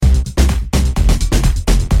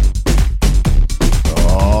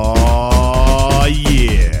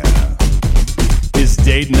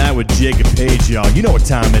with Jake and Paige, y'all. You know what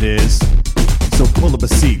time it is. So pull up a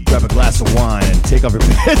seat, grab a glass of wine, and take off your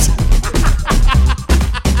pants.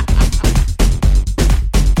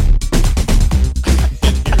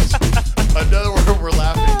 Another word we're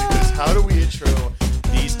laughing because how do we intro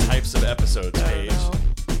these types of episodes, Paige?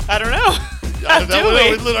 I don't know.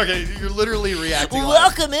 Okay, you're literally reacting.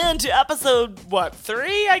 Welcome into episode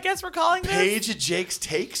 3? I guess we're calling this. Paige and Jake's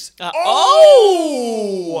takes. I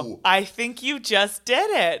think you just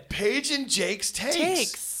did it. Paige and Jake's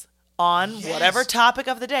takes on whatever topic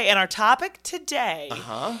of the day, and our topic today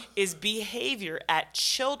Uh-huh. is behavior at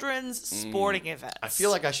children's sporting events. I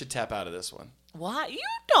feel like I should tap out of this one. Why? You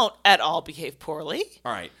don't at all behave poorly.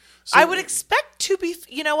 All right. So, I would expect to be,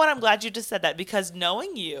 you know what, I'm glad you just said that, because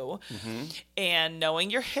knowing you and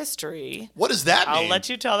knowing your history, what does that mean? I'll let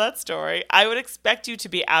you tell that story. I would expect you to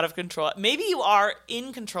be out of control. Maybe you are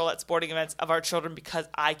in control at sporting events of our children because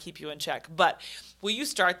I keep you in check. But will you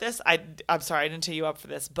start this? I'm sorry, I didn't tee you up for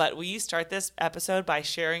this, but will you start this episode by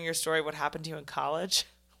sharing your story, what happened to you in college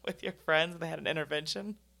with your friends when they had an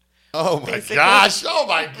intervention? Oh my gosh.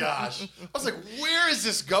 I was like, where is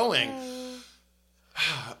this going?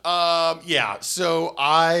 So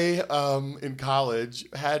I in college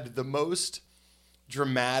had the most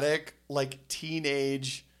dramatic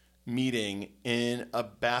teenage meeting in a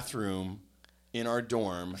bathroom in our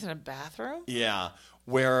dorm. In a bathroom? Yeah.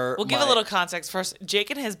 Where we'll give a little context first. Jake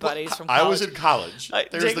and his buddies from college. I was in college.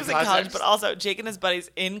 Jake was in college, but also Jake and his buddies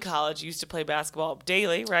in college used to play basketball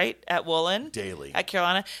daily, right? At Woolen. Daily. At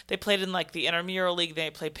Carolina. They played in the intramural league. They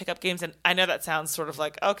played pickup games. And I know that sounds sort of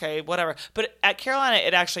okay, whatever. But at Carolina,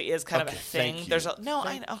 it actually is kind of a thing. Thank you. There's I know.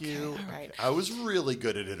 Thank Okay, you. all right. I was really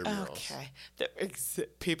good at intramurals. Okay.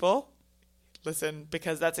 People, listen,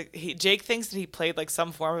 because Jake thinks that he played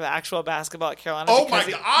some form of actual basketball at Carolina. Oh my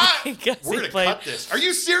God! We're gonna cut this. Are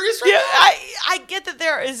you serious right now? I get that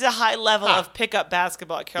there is a high level of pickup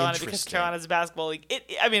basketball at Carolina because Carolina's a basketball league.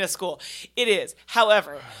 A school. It is.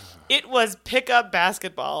 However, it was pickup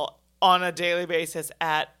basketball on a daily basis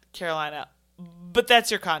at Carolina. But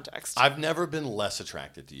that's your context. I've never been less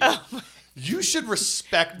attracted to you. You should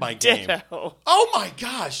respect my game. Ditto. Oh my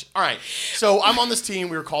gosh. All right. So I'm on this team.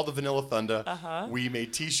 We were called the Vanilla Thunder. Uh-huh. We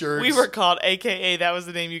made t-shirts. We were called AKA. That was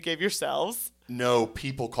the name you gave yourselves. No,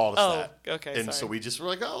 people called us that. Okay. And so we just were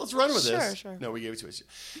like, let's run with this. Sure. No, we gave it to us.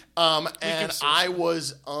 And I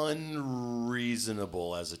was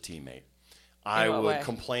unreasonable as a teammate. I would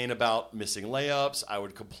complain about missing layups. I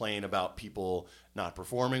would complain about people not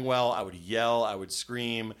performing well. I would yell. I would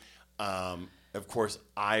scream. Of course,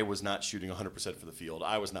 I was not shooting 100% for the field.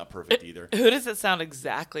 I was not perfect either. Who does it sound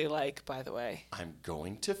exactly like, by the way? I'm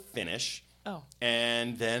going to finish. Oh.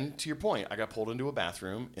 And then, to your point, I got pulled into a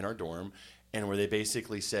bathroom in our dorm, and where they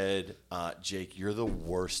basically said, Jake, you're the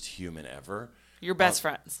worst human ever. Your best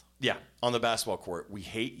friends. Yeah, on the basketball court. We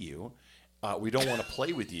hate you. We don't want to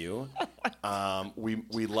play with you.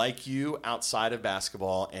 We like you outside of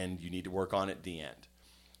basketball, and you need to work on it at the end.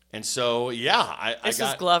 And so, This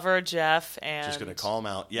is Glover, Jeff, and... Just going to call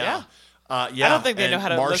them out. Yeah. I don't think they know how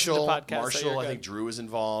to listen to podcasts. Marshall, I think Drew was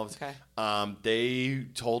involved. Okay. They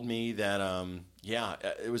told me that,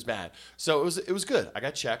 it was bad. So it was good. I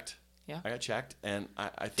got checked. Yeah. I got checked, and I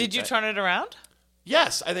think Did you turn it around?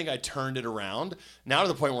 Yes, I think I turned it around. Now to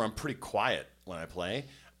the point where I'm pretty quiet when I play.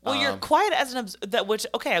 Well, you're quiet as an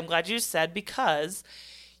I'm glad you said, because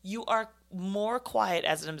you are more quiet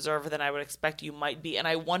as an observer than I would expect you might be, and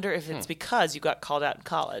I wonder if it's because you got called out in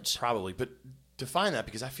college. Probably, but define that,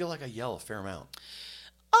 because I feel like I yell a fair amount.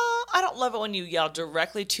 I don't love it when you yell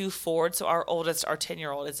directly to Ford. So our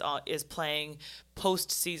 10-year-old is playing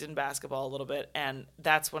postseason basketball a little bit, and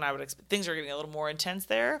that's when I would expect things are getting a little more intense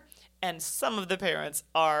there, and some of the parents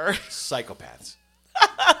are psychopaths.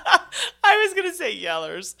 I was going to say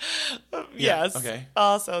yellers. Yes. Okay.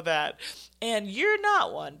 Also that. And you're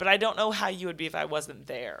not one, but I don't know how you would be if I wasn't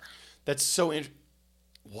there. That's so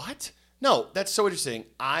What? No, that's so interesting.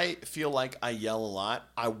 I feel like I yell a lot.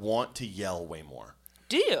 I want to yell way more.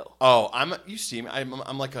 Do you? Oh, you see me.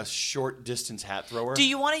 I'm like a short distance hat thrower. Do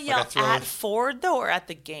you want to yell at Ford, though, or at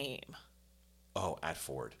the game? Oh, at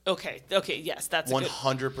Ford. Okay, yes, that's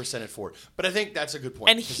 100% at Ford. But I think that's a good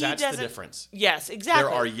point, because that's the difference. Yes, exactly.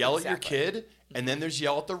 There are yell at your kid, and then there's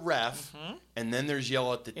yell at the ref, and then there's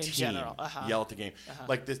yell at the team. General, yell at the game.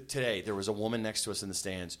 Like today, there was a woman next to us in the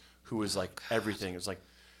stands who was like everything. It was like,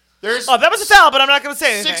 there's that was a foul, but I'm not going to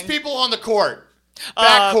say anything. 6 people on the court.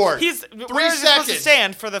 Back court. Where is he supposed to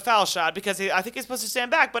stand for the foul shot? Because I think he's supposed to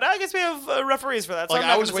stand back, but I guess we have referees for that. So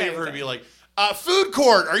I was waiting for her to be like, food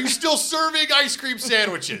court, are you still serving ice cream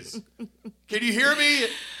sandwiches? Can you hear me?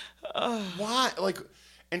 Why?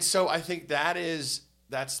 And so I think that is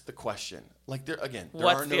that's the question. Like there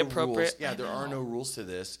What's are the no appropriate? rules. Yeah, there are no rules to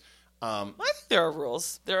this. I think there are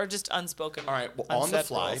rules. There are just unspoken. All right, well, on the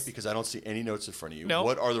fly, rules. because I don't see any notes in front of you. Nope.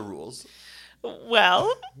 What are the rules?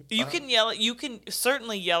 Well, you can yell. You can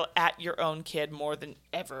certainly yell at your own kid more than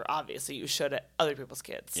ever. Obviously, you should at other people's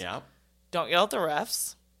kids. Yeah. Don't yell at the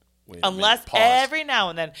refs. Wait Unless Pause. every now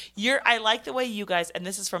and then I like the way you guys, and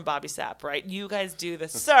this is from Bobby Sapp, right? You guys do the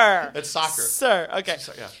sir. It's soccer. Sir, okay.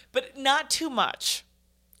 Yeah. But not too much.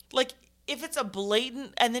 Like, if it's a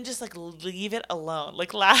blatant, and then just, like, leave it alone.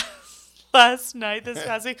 Like, last night, this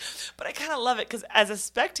past week. But I kind of love it, because as a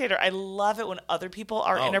spectator, I love it when other people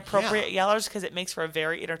are inappropriate yellers, because it makes for a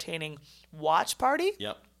very entertaining watch party.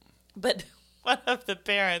 Yep. But one of the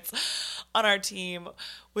parents on our team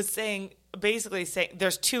was basically saying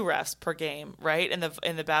there's 2 refs per game, right? In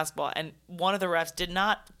the basketball, and one of the refs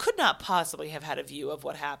could not possibly have had a view of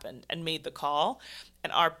what happened and made the call,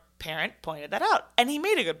 and our parent pointed that out, and he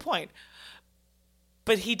made a good point.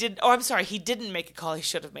 But he didn't make a call he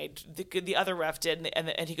should have made. The other ref did,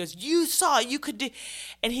 and he goes, you saw, you could do,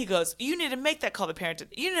 and he goes, you need to make that call. The parent did.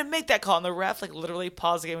 You need to make that call, and the ref like literally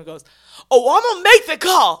paused the game and goes, oh, I'm gonna make the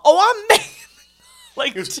call. Oh, I'm making.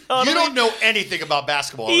 Like, totally, you don't know anything about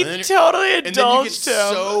basketball. He totally indulged him. And then you get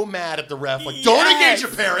so mad at the ref. Like, don't engage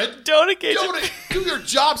your parent. Don't engage. Do your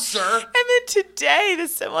job, sir. And then today, the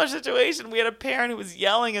similar situation, we had a parent who was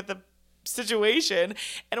yelling at the situation,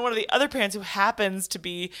 and one of the other parents, who happens to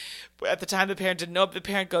be, at the time the parent didn't know, but the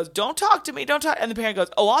parent goes, don't talk to me, don't talk. And the parent goes,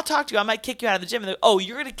 oh, I'll talk to you. I might kick you out of the gym. And they go, oh,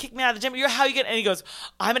 you're going to kick me out of the gym? How are you going to? And he goes,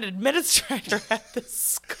 I'm an administrator at this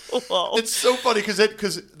school. It's so funny because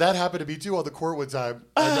that happened to me too on the court one time.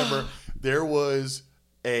 I remember there was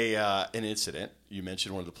an incident. You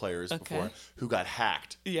mentioned one of the players before who got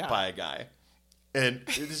hacked by a guy. And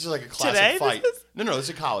this is like a classic fight. No, this is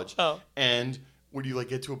in college. Oh. And when you like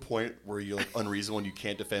get to a point where you're like unreasonable and you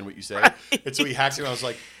can't defend what you say, and so he hacks him. And I was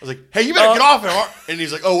like, hey, you better get off it. And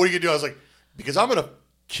he's like, oh, what are you gonna do? I was like, because I'm gonna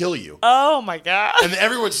kill you. Oh my god! And then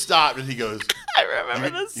everyone stopped, and he goes, I remember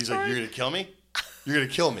this. He's like, you're gonna kill me? You're gonna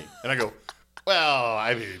kill me? And I go, well,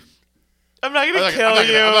 I mean, I'm not gonna kill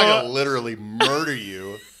you. I'm not gonna literally murder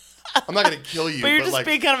you. I'm not gonna kill you. But you're just like,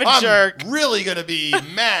 being kind of a jerk. I'm really gonna be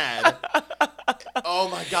mad. Oh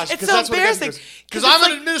my gosh! It's so embarrassing. Because I'm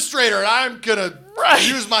an administrator and I'm gonna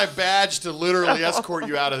use my badge to literally escort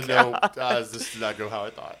you out of this did not go how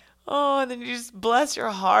I thought. Oh, and then you just bless your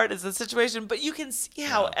heart as a situation. But you can see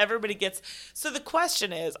how everybody gets. So the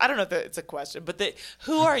question is, I don't know if it's a question, but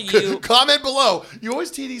who are you? Comment below. You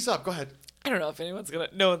always tee these up. Go ahead. I don't know if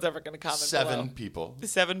no one's ever gonna comment. 7 people.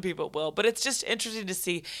 7 people will, but it's just interesting to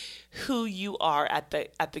see who you are at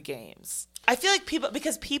the games. I feel like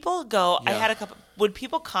people go. Yeah. I had a couple. When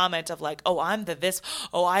people comment of like, "Oh, I'm this,"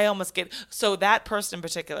 "Oh, I almost get." So that person in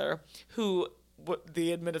particular, who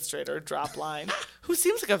the administrator drop line, who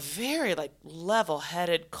seems like a very like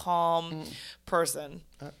level-headed, calm person.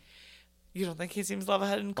 You don't think he seems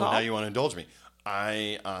level-headed and calm? Oh, now you want to indulge me?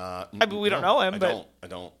 I mean, we don't know him, but I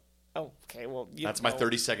don't. Oh, okay. Well, that's my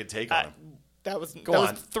 30-second take on him. That was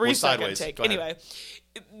 3-second take. Anyway,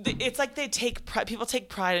 it's like people take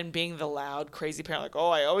pride in being the loud, crazy parent. Like, oh,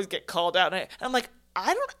 I always get called out. And I'm like,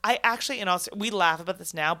 I actually, we laugh about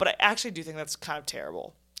this now, but I actually do think that's kind of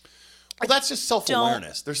terrible. Well, that's just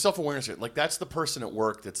self-awareness. There's self-awareness here. Like, that's the person at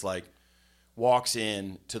work that's like, walks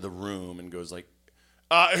in to the room and goes like,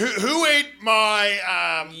 who ate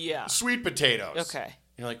my sweet potatoes? Okay.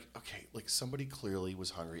 You're like, okay, like somebody clearly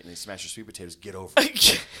was hungry and they smashed your sweet potatoes. Get over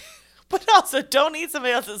it. But also, don't eat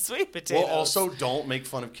somebody else's sweet potatoes. Well, also, don't make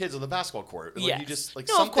fun of kids on the basketball court. Like, you just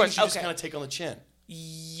some things you just kind of take on the chin.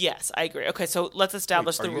 Yes, I agree. Okay, so let's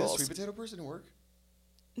establish the rules. Are you a sweet potato person at work?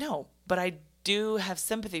 No, but I do have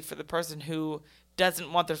sympathy for the person who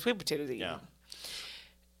doesn't want their sweet potatoes eaten. Yeah.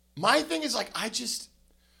 My thing is like,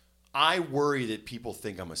 I worry that people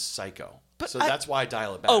think I'm a psycho. So that's why I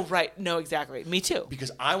dial it back. Oh, right. No, exactly. Me too.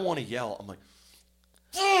 Because I want to yell. I'm like,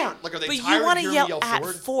 like, are they but tired you want of to hearing yell me at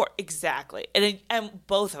Ford? Ford. Exactly. And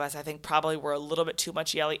both of us, I think, probably were a little bit too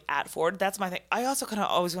much yelling at Ford. That's my thing. I also kind of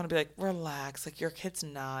always want to be like, relax. Like, your kid's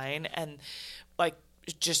 9 and, like,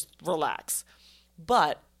 just relax.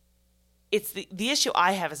 But it's the issue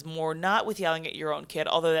I have is more not with yelling at your own kid,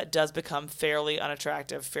 although that does become fairly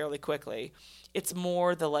unattractive fairly quickly. It's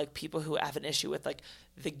more the, like, people who have an issue with, like,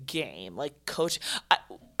 the game, like, coach.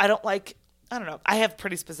 I don't like... I don't know. I have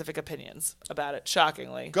pretty specific opinions about it,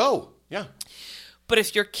 shockingly. Go. Yeah. But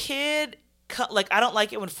if your kid, like, I don't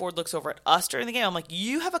like it when Ford looks over at us during the game. I'm like,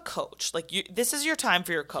 you have a coach. Like, this is your time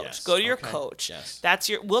for your coach. Yes. Go to your coach. Yes.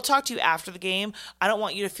 We'll talk to you after the game. I don't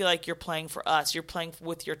want you to feel like you're playing for us. You're playing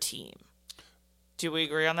with your team. Do we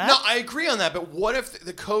agree on that? No, I agree on that. But what if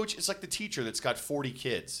the coach is like the teacher that's got 40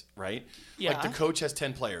 kids, right? Yeah. Like the coach has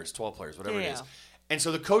 10 players, 12 players, whatever it Yeah. is. And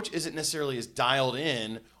so the coach isn't necessarily as dialed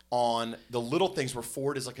in on the little things where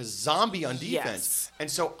Ford is like a zombie on defense. Yes. And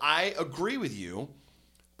so I agree with you.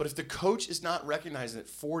 But if the coach is not recognizing that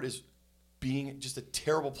Ford is being just a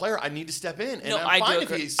terrible player, I need to step in. And No, I'm I fine do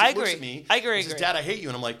if agree. he I looks agree. at me I agree, and says, agree. Dad, I hate you.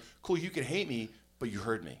 And I'm like, cool, you can hate me, but you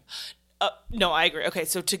heard me. No, I agree. Okay,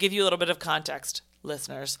 so to give you a little bit of context,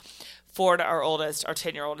 listeners, Ford, our oldest, our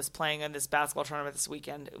 10-year-old, is playing in this basketball tournament this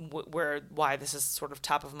weekend, why this is sort of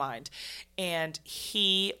top of mind. And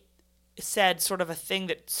he said sort of a thing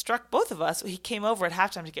that struck both of us. He came over at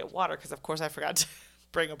halftime to get water because, of course, I forgot to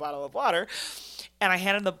bring a bottle of water. And I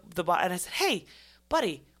handed the bottle, and I said, hey,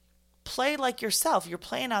 buddy, play like yourself. You're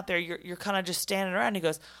playing out there. You're kind of just standing around. He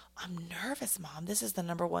goes, I'm nervous, Mom. This is the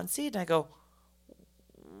number 1 seed. And I go,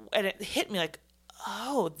 and it hit me like,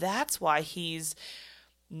 oh, that's why he's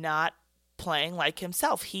not playing like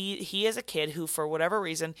himself. He is a kid who, for whatever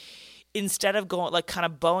reason, instead of going like kind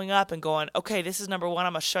of bowing up and going, okay, this is number 1,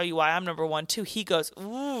 I'm gonna show you why I'm number 1 too, he goes,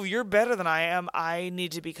 ooh, you're better than I am. I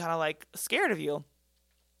need to be kind of like scared of you.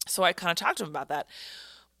 So I kind of talked to him about that.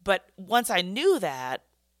 But once I knew that,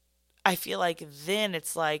 I feel like then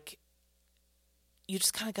it's like you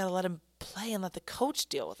just kind of got to let him play and let the coach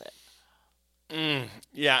deal with it.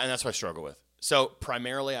 Yeah, and that's what I struggle with. So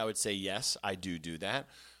primarily, I would say yes, I do that.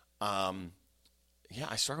 Yeah,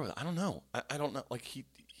 I struggle with it. I don't know. I don't know. Like he.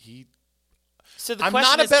 So the I'm question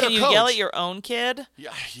not a is, better can you yell coach. at your own kid?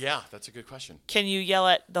 Yeah, that's a good question. Can you yell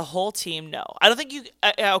at the whole team? No, I don't think you.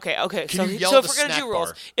 Okay. Can you yell so at if the we're gonna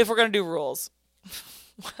snack do rules,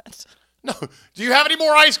 bar? what? No. Do you have any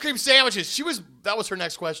more ice cream sandwiches? That was her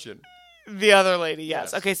next question. The other lady,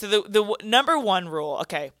 yes. Yes. Okay, so the number 1 rule.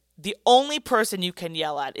 Okay, the only person you can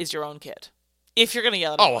yell at is your own kid. If you're gonna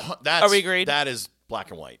yell at anyone. That's Are we agreed? That is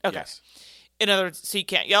black and white. Okay. Yes. In other words, so you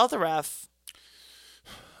can't yell at the ref.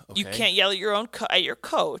 You Okay. can't yell at your own at your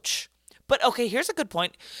coach. But okay, here's a good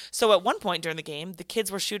point. So at one point during the game, the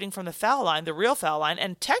kids were shooting from the foul line, the real foul line,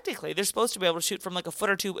 and technically they're supposed to be able to shoot from like a foot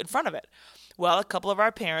or two in front of it. Well, a couple of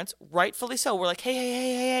our parents, rightfully so, were like,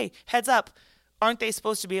 hey, heads up. Aren't they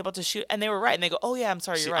supposed to be able to shoot? And they were right. And they go, oh, yeah, I'm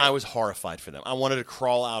sorry, you're right. I was horrified for them. I wanted to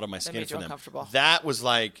crawl out of my skin made for you them. uncomfortable. That was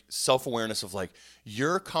like self-awareness of like,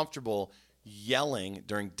 you're comfortable yelling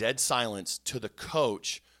during dead silence to the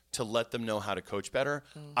coach to let them know how to coach better.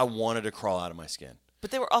 I wanted to crawl out of my skin.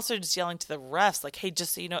 But they were also just yelling to the refs, like, hey,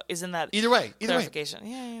 just so you know, isn't that Either way. clarification?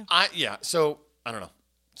 Yeah. So, I don't know.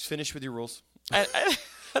 Just finish with your rules.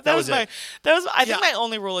 That was it. I think my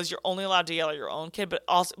only rule is you're only allowed to yell at your own kid,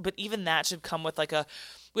 but even that should come with like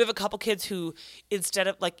we have a couple kids who, instead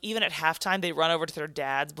of like, even at halftime, they run over to their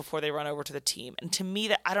dads before they run over to the team. And to me,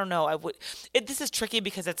 that, I don't know, this is tricky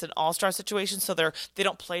because it's an all-star situation, so they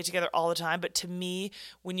don't play together all the time. But to me,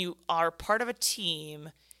 when you are part of a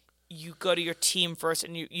team, you go to your team first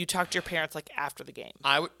and you talk to your parents like after the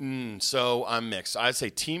game. So I'm mixed. I'd say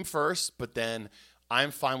team first, but then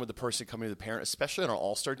I'm fine with the person coming to the parent, especially on an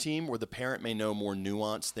all-star team where the parent may know more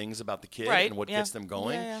nuanced things about the kid and what gets them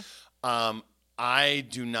going. Yeah. I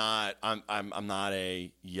do not. I'm not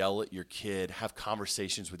a yell at your kid. Have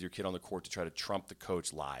conversations with your kid on the court to try to trump the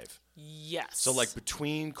coach live. Yes. So like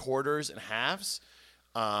between quarters and halves,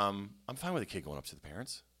 I'm fine with a kid going up to the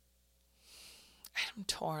parents. I'm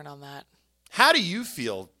torn on that. How do you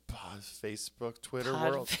feel? Facebook, Twitter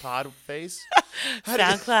world, Podface,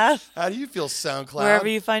 SoundCloud. How do you feel, SoundCloud? Wherever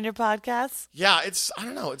you find your podcasts. Yeah, I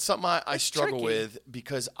don't know. It's something I struggle tricky. with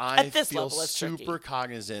because I At this feel level, it's super tricky.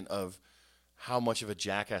 cognizant of how much of a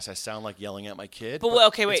jackass I sound like yelling at my kid. But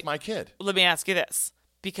okay, wait. It's my kid. Let me ask you this.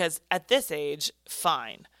 Because at this age,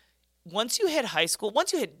 fine. Once you hit high school,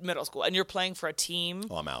 once you hit middle school, and you're playing for a team,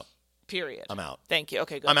 Oh, I'm out. period. I'm out. Thank you.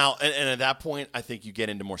 Okay, good. I'm out. And at that point, I think you get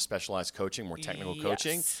into more specialized coaching, more technical Yes.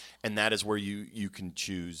 coaching. And that is where you can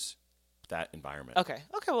choose that environment. Okay,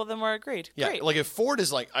 well, then we're agreed. Yeah, Great. like if Ford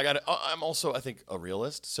is like, I'm also, I think, a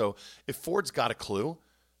realist. So if Ford's got a clue,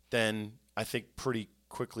 then I think pretty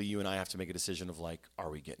quickly you and I have to make a decision of like, are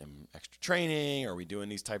we getting him extra training? Are we doing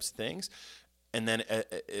these types of things? And then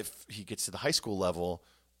if he gets to the high school level,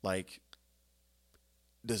 like,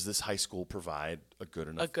 does this high school provide a good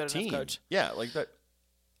enough team? coach? Yeah, like that.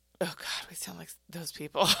 Oh God, we sound like those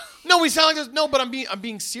people. No, we sound like those. No, but I'm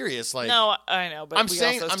being serious. Like, No, I know, but I'm we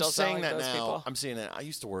saying also I'm still saying sound that like those now. people. I'm saying that I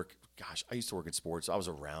used to work in sports. I was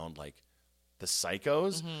around like the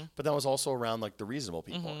psychos, but that was also around like the reasonable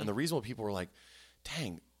people. And the reasonable people were like,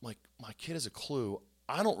 "Dang, like my kid has a clue.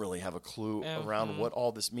 I don't really have a clue around what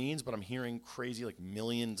all this means, but I'm hearing crazy like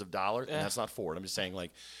millions of dollars, and that's not Ford. I'm just saying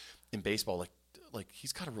like in baseball, like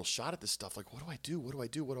he's got a real shot at this stuff. Like, what do I do? What do I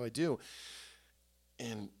do? What do I do?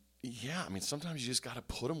 And yeah, I mean, sometimes you just got to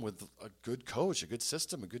put him with a good coach, a good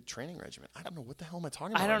system, a good training regimen. I don't know. What the hell am I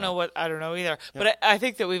talking about? I don't know either. Yeah. But I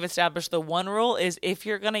think that we've established the one rule is if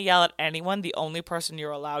you're going to yell at anyone, the only person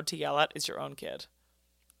you're allowed to yell at is your own kid.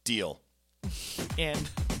 Deal. And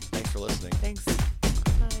thanks for listening. Thanks.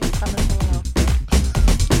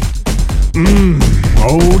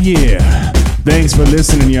 Oh yeah. Thanks for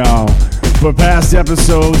listening, y'all. For past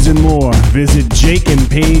episodes and more, visit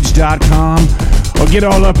jakeandpaige.com or get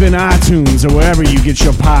all up in iTunes or wherever you get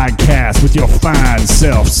your podcast with your fine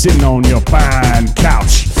self sitting on your fine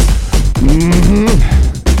couch.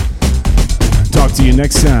 Talk to you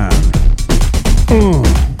next time.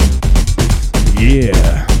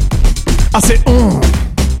 Yeah. I said,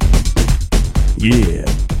 yeah.